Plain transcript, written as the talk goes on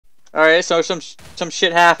Alright, so some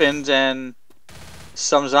shit happened and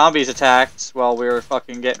some zombies attacked while we were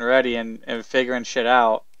fucking getting ready and figuring shit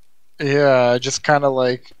out. Yeah, just kind of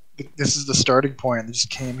like, this is the starting point. They just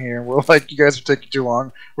came here, and we're like, you guys are taking too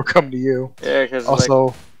long. We're coming to you. Yeah, because Also,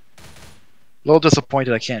 like, a little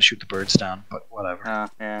disappointed I can't shoot the birds down, but whatever.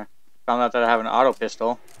 yeah. Found out that I have an auto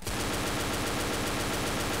pistol.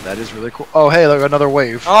 That is really cool. Oh, hey, look, another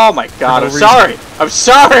wave. Oh my god, no I'm reason. sorry! I'm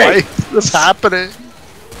sorry! Why is this happening?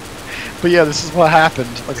 But yeah, this is what happened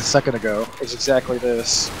like a second ago. It's exactly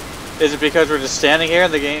this. Is it because we're just standing here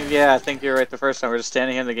in the game? Yeah, I think you're right the first time. We're just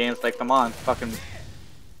standing here in the game. It's like, come on, fucking...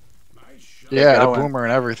 Yeah, the boomer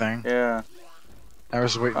and everything. Yeah. I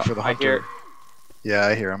was waiting for the hunter. I hear... Yeah,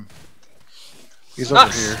 I hear him. He's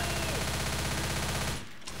over here.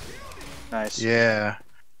 Nice. Yeah.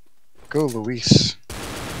 Go, Luis.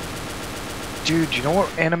 Dude, you know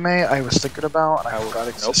what anime I was thinking about and I forgot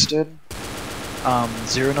existed?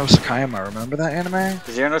 Zero no Sakayama. Remember that anime?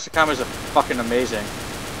 Zero no Sakayama is fucking amazing.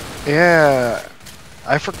 Yeah.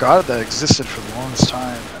 I forgot that existed for the longest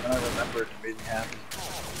time, and then I remembered and it made me happy.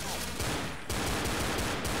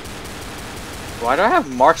 Why do I have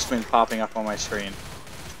marksman popping up on my screen?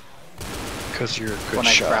 Because you're a good when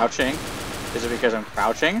shot. I'm crouching? Is it because I'm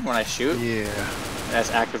crouching when I shoot? Yeah.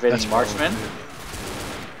 That's activating marksman?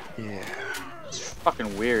 Yeah. It's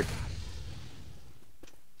fucking weird.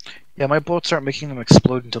 Yeah, my bullets aren't making them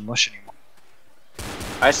explode into mush anymore.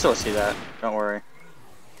 I still see that. Don't worry.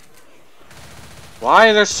 Why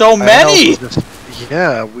are there so many?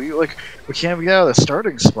 Yeah, we can't get out of the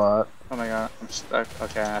starting spot. Oh my god, I'm stuck.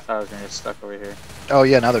 Okay, I thought I was gonna get stuck over here. Oh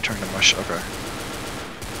yeah, now they're turning to mush. Okay.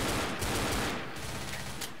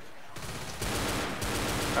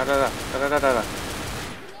 Da da da da da da.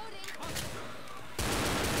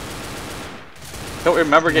 Don't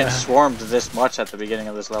remember getting swarmed this much at the beginning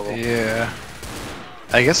of this level. Yeah.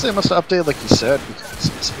 I guess they must have updated like you said, because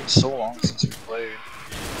it's been so long since we played.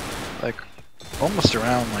 Like, almost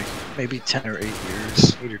around like maybe 10 or 8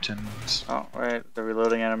 years. 8 or 10 years. Oh, right. The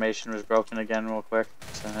reloading animation was broken again real quick.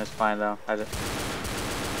 So that's fine though.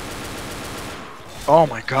 Oh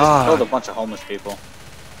my god. I killed a bunch of homeless people.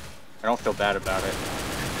 I don't feel bad about it.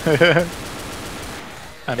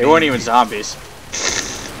 They weren't even zombies.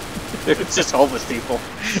 It's just homeless people.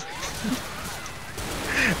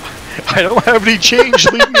 I don't have any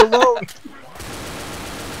change, leave me alone!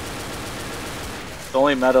 The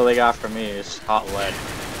only metal they got from me is hot lead.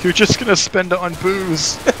 You're just gonna spend it on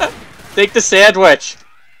booze. Take the sandwich!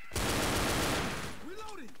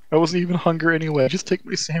 I wasn't even hungry anyway, just take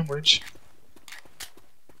my sandwich.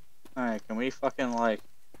 Alright, can we fucking like...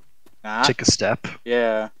 Nah? Take a step?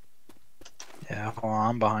 Yeah. Yeah, hold on,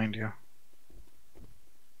 I'm behind you.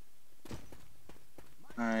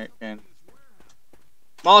 Alright, man.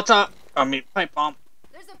 Molotov! I mean, pipe bomb.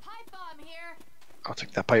 There's a pipe bomb here. I'll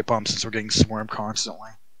take that pipe bomb since we're getting swarmed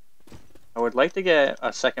constantly. I would like to get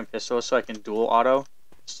a second pistol so I can dual auto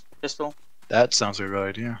pistol. That sounds like a good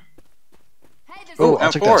idea. Hey, oh,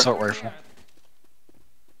 I'll take that assault rifle.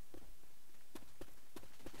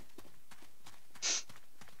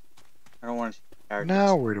 I don't want to characters.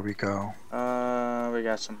 Now where do we go? We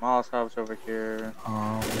got some Molotovs over here.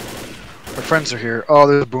 Our friends are here. Oh,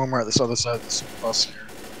 there's a boomer at this other side of this bus here.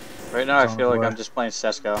 Right now I feel like I'm just playing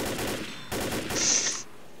CSGO.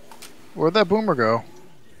 Where'd that boomer go?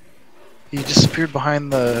 He disappeared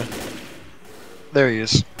behind the... There he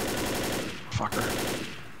is. Fucker.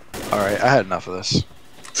 Alright, I had enough of this.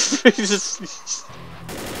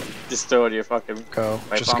 just throw it your fucking... Go.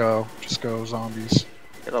 Just go. Just go, zombies.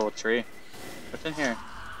 Get level 3. What's in here?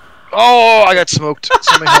 Oh, I got smoked.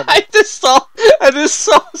 Somebody help me. I just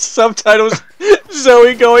saw subtitles.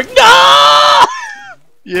 Zoe going, no!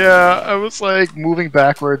 Yeah, I was like moving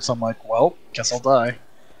backwards. I'm like, well, guess I'll die.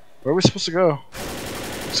 Where are we supposed to go?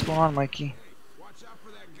 What's going on, Mikey?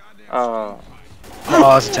 Oh,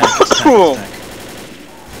 it's a tank. It's a tank.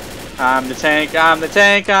 It's a tank. I'm the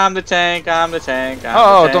tank. I'm the tank. I'm the tank.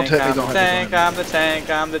 I'm the tank. Don't hit me. Don't hit me. I'm the tank.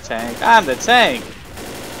 I'm the tank. I'm the tank.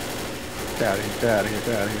 Get out of here. Get out of here.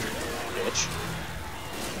 Get out of here. Bitch.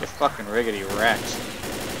 You're fucking riggedy wrecked.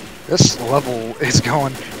 This level is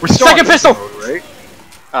going. We're still second pistol, mode, right?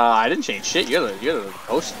 I didn't change shit. You're the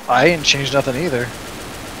ghost. I didn't change nothing either.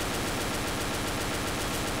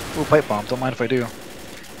 Ooh, pipe bomb. Don't mind if I do.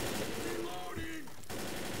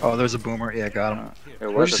 Oh, there's a boomer. Yeah, got him.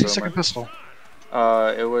 Where'd you see second pistol?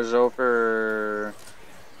 It was over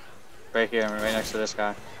right here, right next to this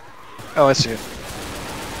guy. Oh, I see it.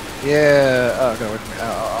 Yeah. Oh, go with me.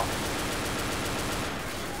 Oh.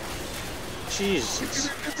 Jesus.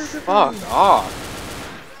 Fuck off.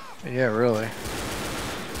 Yeah, really.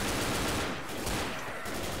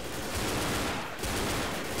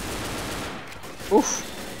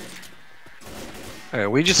 Oof. Okay,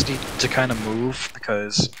 we just need to kind of move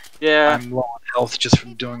because Yeah. I'm low on health just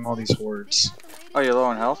from doing all these hordes. Oh, you're low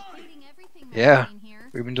on health? Yeah,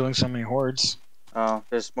 we've been doing so many hordes. Oh,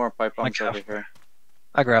 there's more pipe bombs Like over here.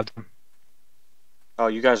 I grabbed them. Oh,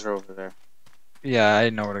 you guys are over there. Yeah, I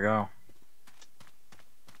didn't know where to go.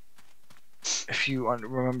 If you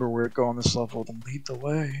remember where to go on this level, then lead the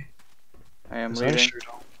way. I am 'Cause leading. sure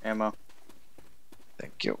don't. Ammo.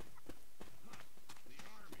 Thank you.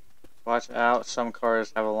 Watch out, some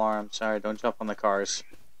cars have alarms. Sorry, don't jump on the cars.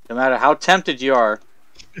 No matter how tempted you are.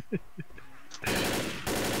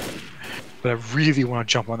 But I really want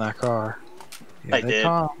to jump on that car. Yeah, I they did.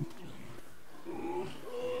 come.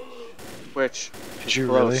 Which? Did you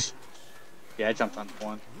Close. really? Yeah, I jumped on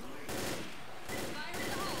one.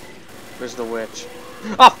 Where's the witch?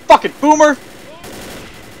 Ah, fuck it, boomer!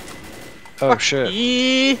 Oh Fuck shit.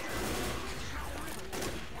 ye. I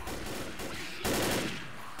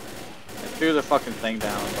threw the fucking thing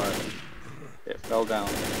down, but it fell down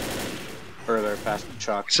further past the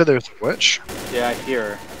truck. You said there's a witch? Yeah, I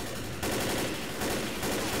hear her.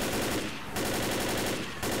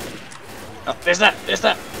 Oh, there's that! There's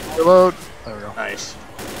that! Reload. There we go. Nice.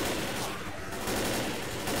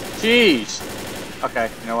 Jeez! Okay,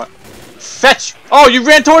 you know what? Fetch! Oh, you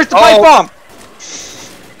ran towards the pipe bomb!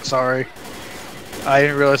 Sorry. I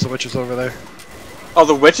didn't realize the witch was over there. Oh,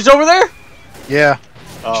 the witch is over there? Yeah.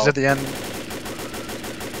 Oh. She's at the end.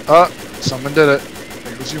 Oh, someone did it.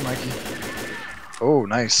 There goes you, Mikey. Oh,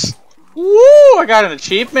 nice. Woo! I got an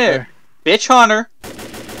achievement! There. Bitch hunter!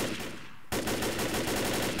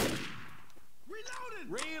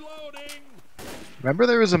 Remember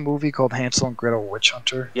there was a movie called Hansel and Gretel Witch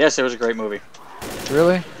Hunter? Yes, it was a great movie.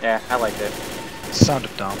 Really? Yeah, I liked it. It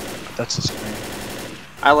sounded dumb, but that's just me.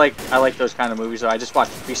 I like those kind of movies. So I just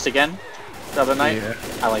watched Beast again the other night. Yeah.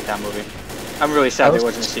 I like that movie. I'm really sad That there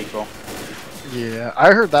was- wasn't a sequel. Yeah,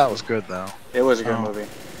 I heard that was good though. It was a good Oh. movie.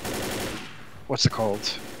 What's it called?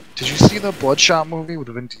 Did you see the Bloodshot movie with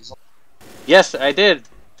Vin Diesel? Yes, I did.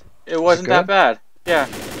 It wasn't that good? bad. Yeah,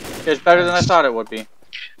 it was better than I Nice. thought it would be.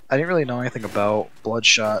 I didn't really know anything about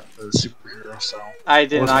Bloodshot, the superhero, so I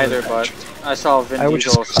didn't wasn't either, really but interested. I saw Vin I would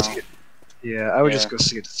Diesel. just go So. see it. Yeah, I would Yeah. just go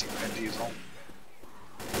see it to see Vin Diesel.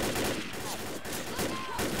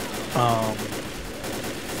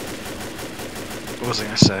 What was I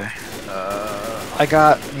gonna say? I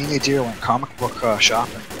got me and Deer went comic book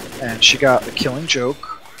shopping, and she got The Killing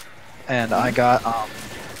Joke, and I got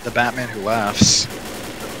The Batman Who Laughs.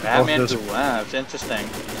 Batman those Who Laughs. Interesting.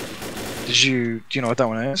 Do you know what that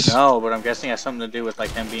one is? No, but I'm guessing it has something to do with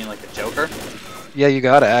like him being like a Joker. Yeah, you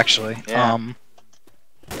got it actually. Yeah.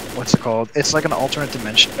 What's it called? It's like an alternate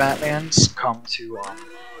dimension Batman's come to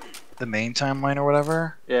the main timeline or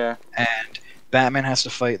whatever, Yeah. and Batman has to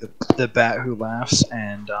fight the Bat Who Laughs,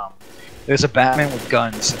 and there's a Batman with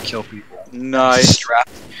guns that kill people. He's Nice. strapped.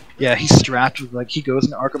 Yeah, he's strapped with, like, he goes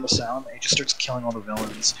into Arkham Asylum and he just starts killing all the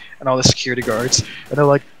villains and all the security guards, and they're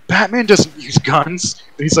like, Batman doesn't use guns,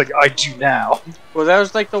 but he's like, I do now. Well, that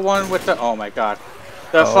was like the one with the. Oh my god.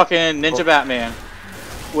 The Oh. fucking Ninja Batman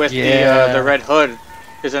with Yeah. the red hood.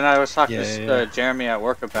 Because then I was talking Yeah, to yeah. Jeremy at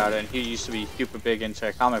work about it, and he used to be super big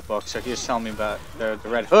into comic books, so he was telling me about the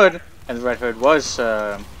Red Hood, and the Red Hood was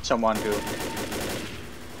someone who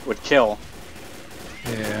would kill.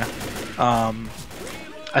 Yeah.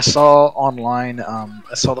 I saw online,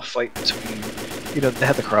 I saw the fight between, they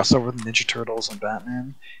had the crossover with Ninja Turtles and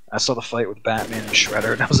Batman. I saw the fight with Batman and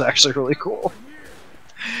Shredder, and that was actually really cool.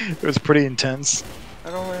 It was pretty intense.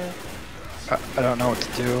 I don't really... I don't know what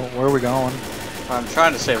to do. Where are we going? I'm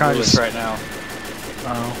trying to save Kinda Lewis just- right now.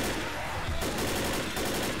 Oh.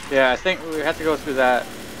 Yeah, I think we have to go through that.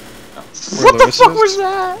 Oh. Where What the Lewis fuck is? was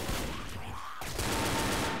that?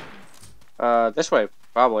 This way,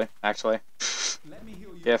 probably, actually.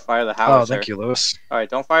 Yeah, fire the Oh, howitzer. thank you, Lewis. Alright,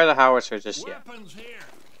 don't fire the howitzer just yet.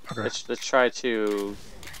 Okay. Let's try to...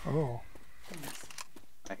 Oh.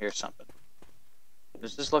 I hear something.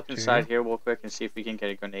 Let's just look inside here real quick and see if we can get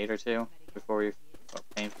a grenade or two before we... Or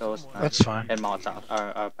painkillers. That's fine. And Molotov.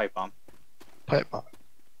 Pipe bomb. Pipe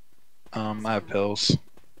bomb. I have pills.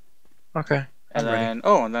 Okay. And I'm ready. then...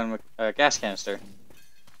 Oh, and then a gas canister.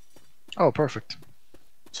 Oh, perfect.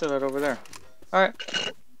 So that over there. Alright.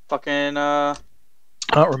 Fucking, I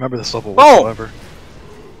don't remember this level Boom! whatsoever.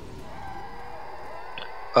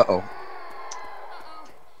 Uh-oh.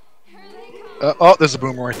 Here they come. Oh, there's a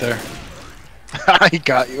boomer right there. He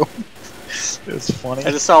got you. It was funny.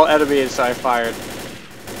 I just saw enemies, so I fired.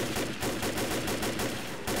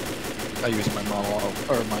 I use my monologue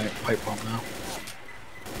or my pipe bomb now.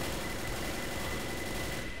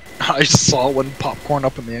 I just saw one popcorn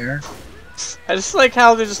up in the air. I just like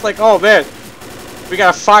how they're just like, oh man, we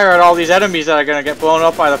gotta fire at all these enemies that are gonna get blown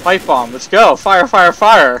up by the pipe bomb. Let's go, fire, fire,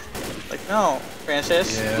 fire. Like, no,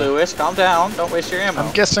 Francis, Lewis, calm down. Don't waste your ammo.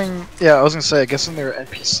 I'm guessing. Yeah, I was gonna say. I'm guessing they're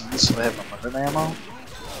NPCs, so they have unlimited ammo.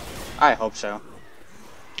 I hope so.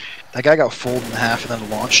 That guy got folded in half and then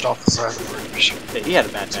launched off the side of the bridge. Yeah, he had a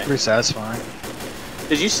bad It's day. pretty satisfying.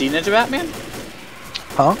 Did you see Ninja Batman?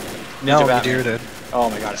 Huh? No, Batman. you did. Oh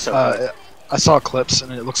my god, it's so good. I saw clips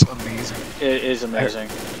and it looks amazing. It is amazing.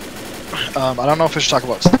 I don't know if I should talk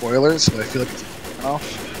about spoilers, but I feel like it's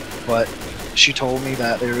enough. But she told me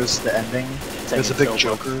that there was the ending. There's a big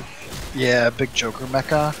Joker. Yeah, big Joker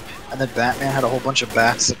mecha. And then Batman had a whole bunch of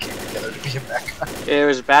bats that came together to be a mecha. It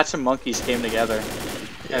was bats and monkeys came together.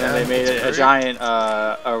 Yeah, and then they made a giant,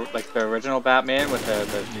 like the original Batman with the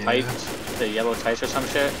tights, the yellow tights or some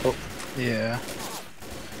shit. Oh, yeah.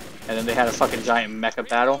 And then they had a fucking giant mecha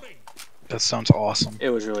battle. That sounds awesome. It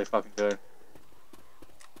was really fucking good.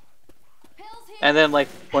 And then, like,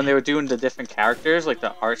 when they were doing the different characters, like,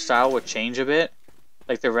 the art style would change a bit.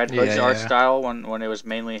 Like, the Red Hood's art style, when it was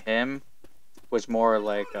mainly him, was more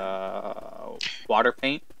like, water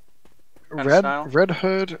paint kind of style. Red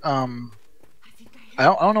Hood, I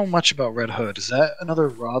don't know much about Red Hood. Is that another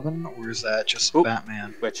Robin, or is that just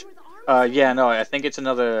Batman? Which? Yeah, no, I think it's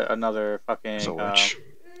another fucking,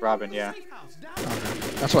 Robin, yeah. Okay.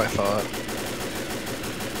 That's what I thought.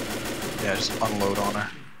 Yeah, just unload on her.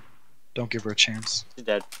 Don't give her a chance. She's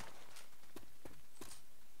dead.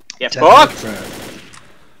 Yeah, fuck!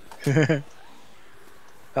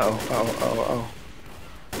 Oh.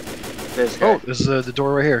 There's the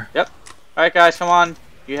door right here. Yep. Alright, guys, come on.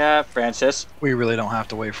 You have Francis. We really don't have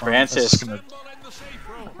to wait for Francis. him.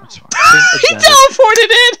 That's fine. He teleported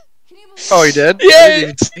in! Oh, he did?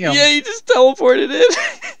 Yeah, yeah, he just teleported in.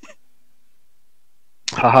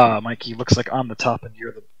 Haha, Mikey, looks like I'm the top and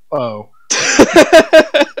you're the... Oh.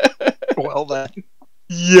 Well then.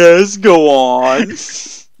 Yes, go on.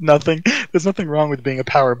 There's nothing wrong with being a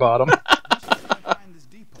power bottom.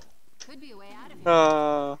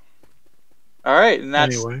 Alright, and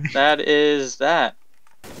that is that.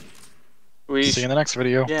 See you in the next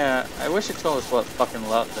video. Yeah, I wish it told us what fucking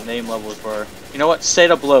the name levels were. You know what? Say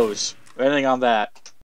the blows. We're ending on that.